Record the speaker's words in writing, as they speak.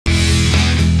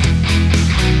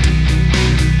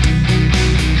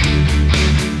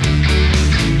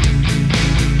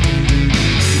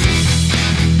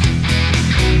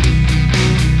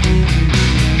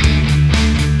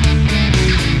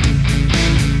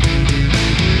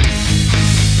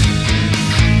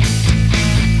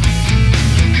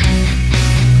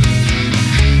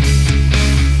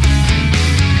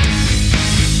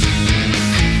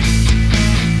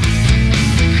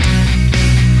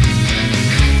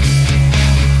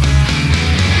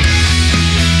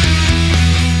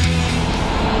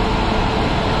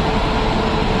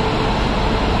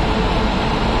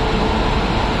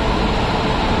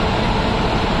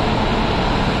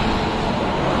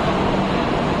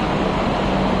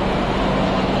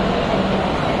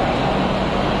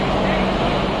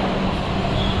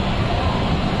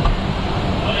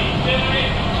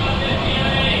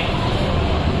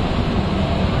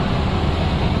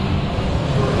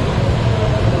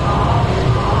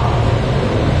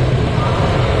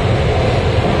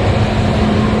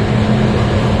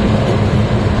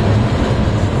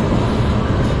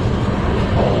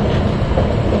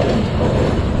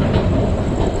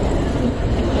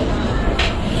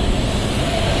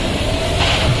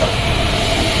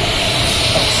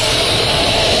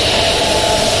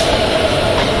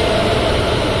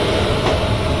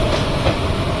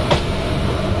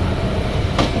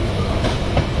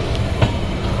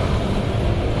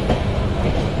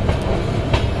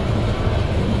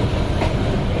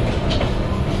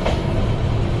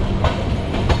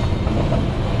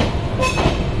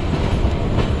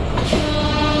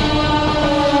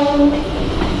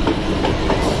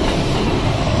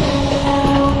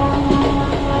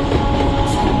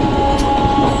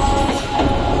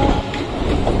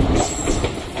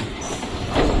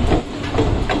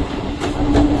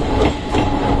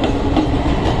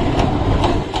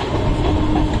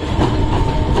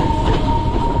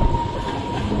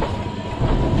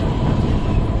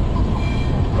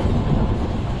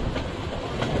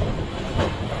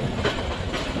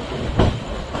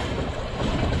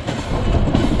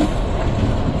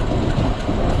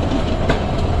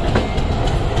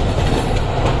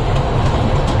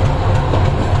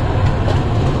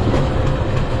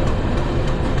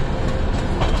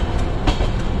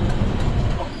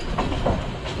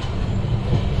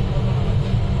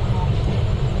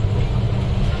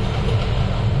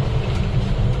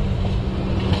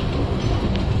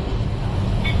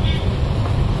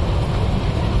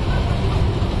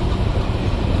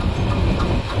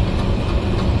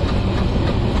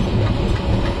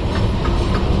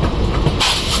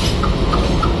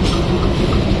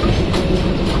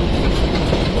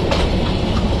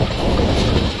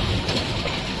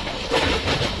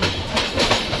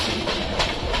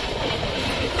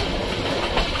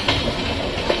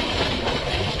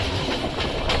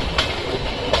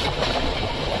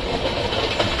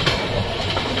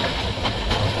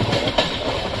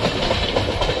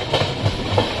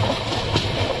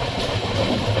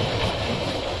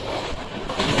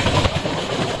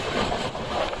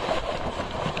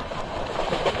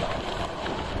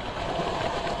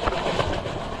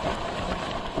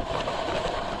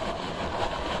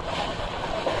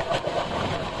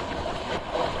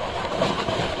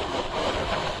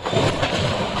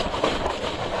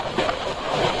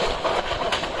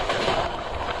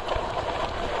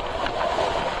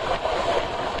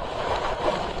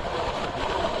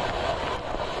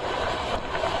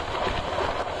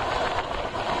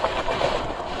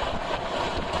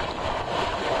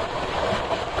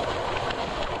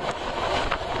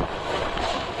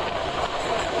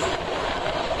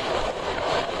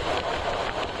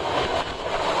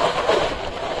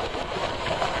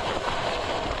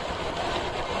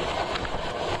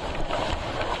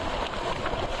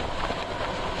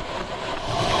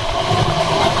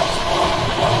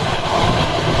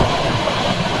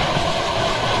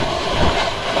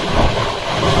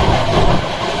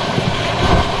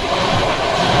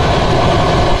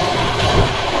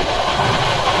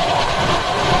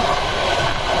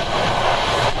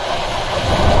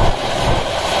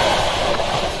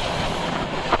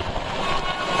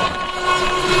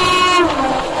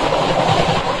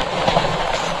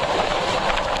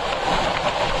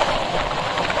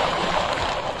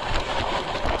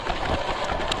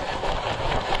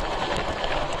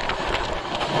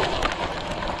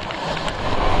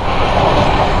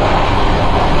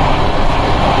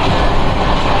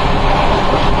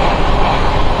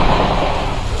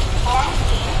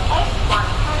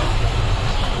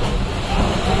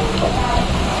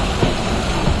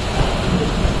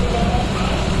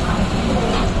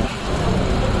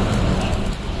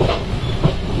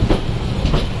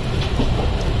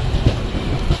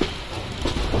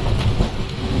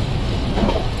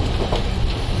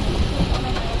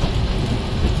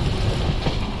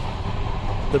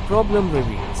Problem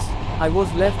reveals. I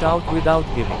was left out without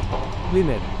giving.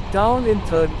 Linen. Towel in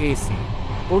third AC.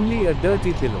 Only a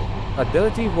dirty pillow. A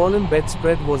dirty woolen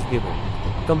bedspread was given.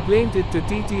 Complained it to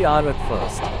TTR at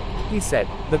first. He said,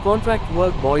 the contract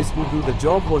work boys who do the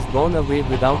job was gone away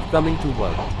without coming to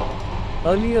work.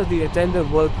 Earlier the attender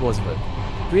work was with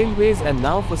Railways and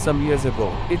now for some years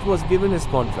ago, it was given as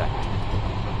contract.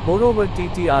 Moreover,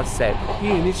 TTR said, he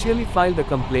initially filed a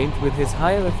complaint with his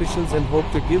higher officials and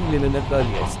hoped to give linen at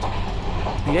earliest.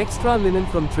 The extra linen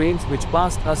from trains which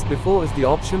passed us before is the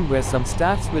option where some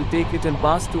staffs will take it and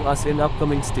pass to us in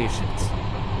upcoming stations.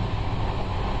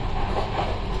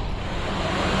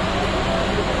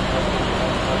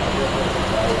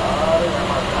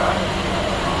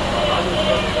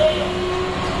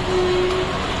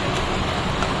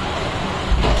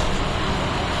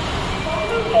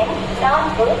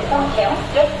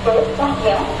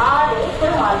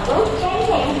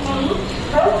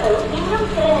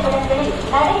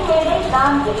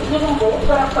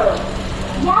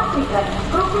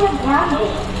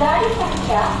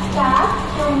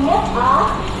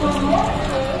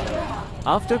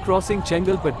 After crossing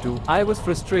Chengalpattu, I was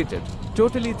frustrated.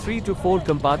 Totally 3 to 4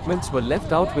 compartments were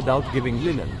left out without giving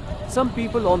linen. Some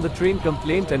people on the train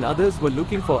complained and others were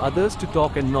looking for others to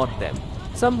talk and not them.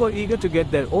 Some were eager to get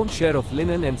their own share of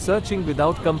linen and searching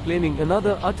without complaining,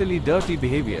 another utterly dirty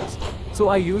behaviors. So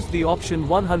I used the option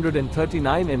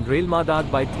 139 and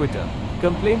Railmadad by Twitter.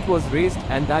 Complaint was raised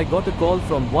and I got a call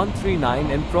from 139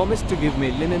 and promised to give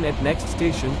me linen at next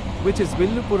station, which is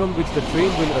Villupuram, which the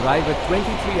train will arrive at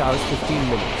 23 hours 15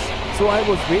 minutes. So I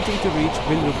was waiting to reach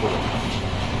Villupuram.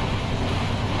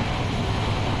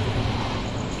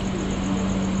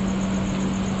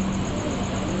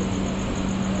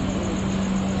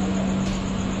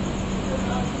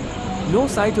 No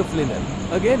sight of linen.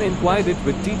 Again inquired it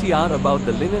with TTR about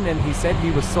the linen and he said he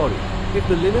was sorry. If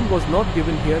the linen was not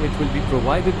given here, it will be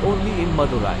provided only in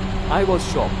Madurai. I was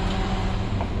shocked.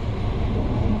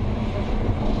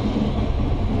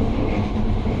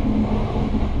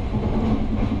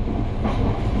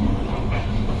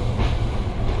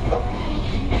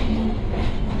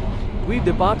 We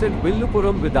departed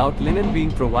Villupuram without linen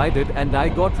being provided and I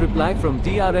got reply from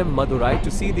DRM Madurai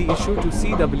to see the issue to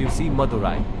CWC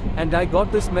Madurai. And I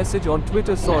got this message on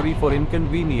Twitter, sorry for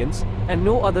inconvenience, and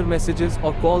no other messages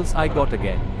or calls I got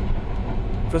again.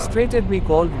 Frustrated, me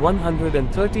called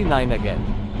 139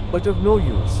 again. But of no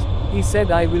use. He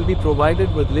said I will be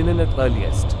provided with linen at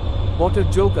earliest. What a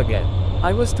joke again.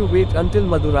 I was to wait until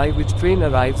Madurai, which train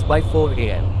arrives by 4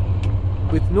 am.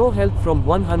 With no help from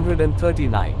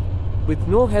 139. With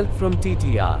no help from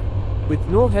TTR. With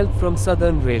no help from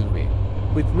Southern Railway.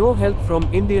 With no help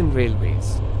from Indian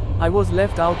Railways. I was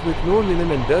left out with no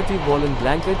linen and dirty woolen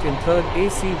blanket in third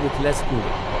AC with less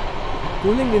cooling.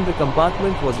 Cooling in the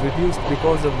compartment was reduced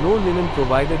because of no linen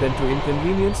provided and to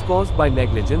inconvenience caused by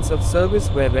negligence of service,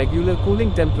 where regular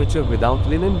cooling temperature without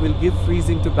linen will give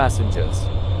freezing to passengers.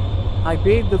 I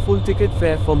paid the full ticket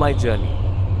fare for my journey.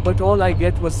 But all I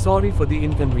get was sorry for the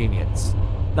inconvenience.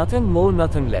 Nothing more,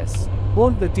 nothing less.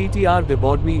 Won't the TTR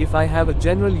deboard me if I have a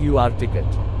general UR ticket?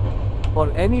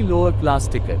 Or any lower class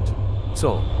ticket?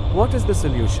 So, what is the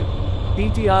solution?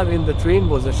 TTR in the train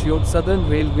was assured Southern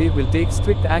Railway will take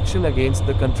strict action against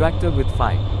the contractor with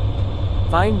fine.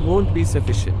 Fine won't be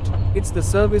sufficient. It's the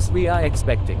service we are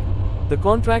expecting. The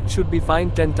contract should be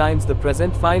fined 10 times the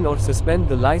present fine, or suspend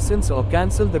the license or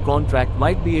cancel the contract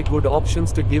might be a good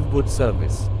options to give good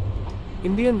service.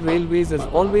 Indian Railways is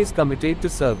always committed to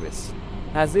service.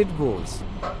 As it goes.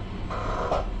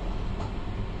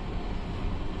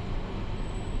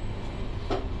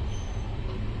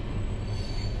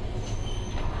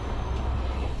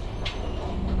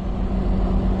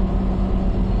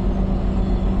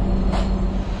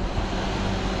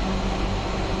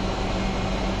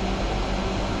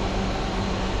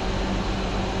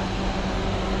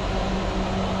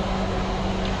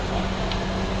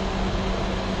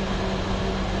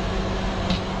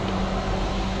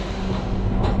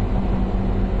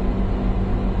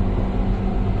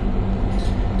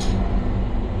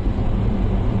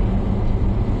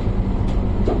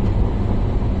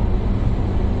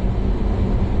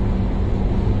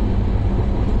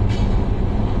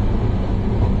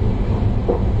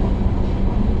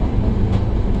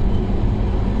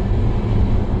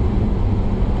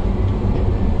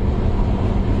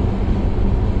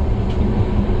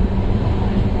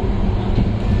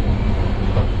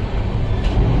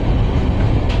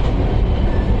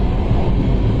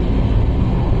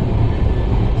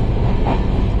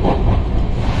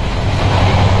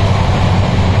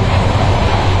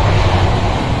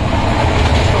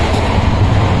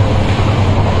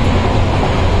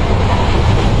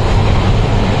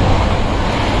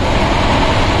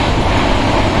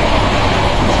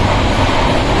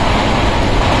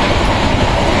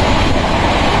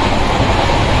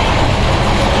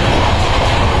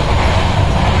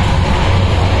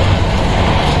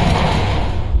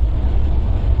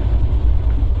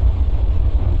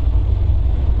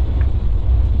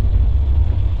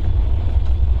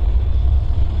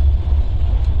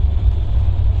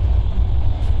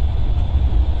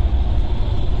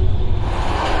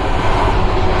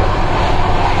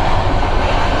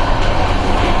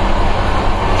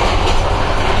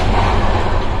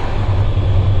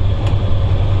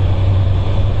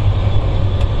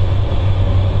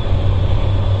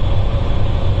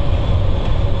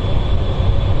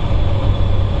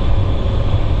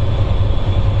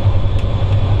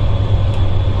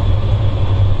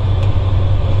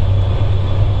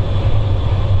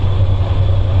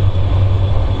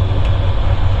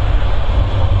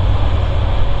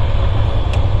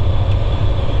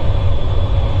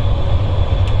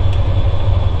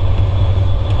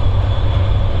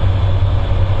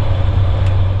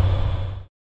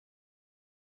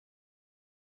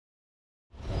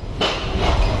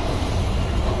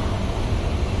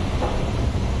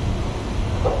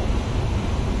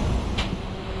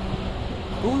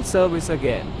 Cool service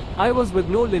again. I was with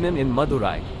no linen in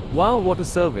Madurai. Wow, what a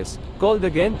service. Called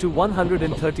again to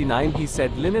 139. He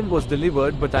said linen was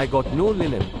delivered but I got no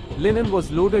linen. Linen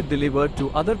was loaded delivered to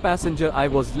other passenger. I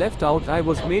was left out. I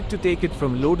was made to take it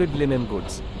from loaded linen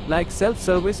goods. Like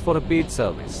self-service for a paid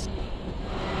service.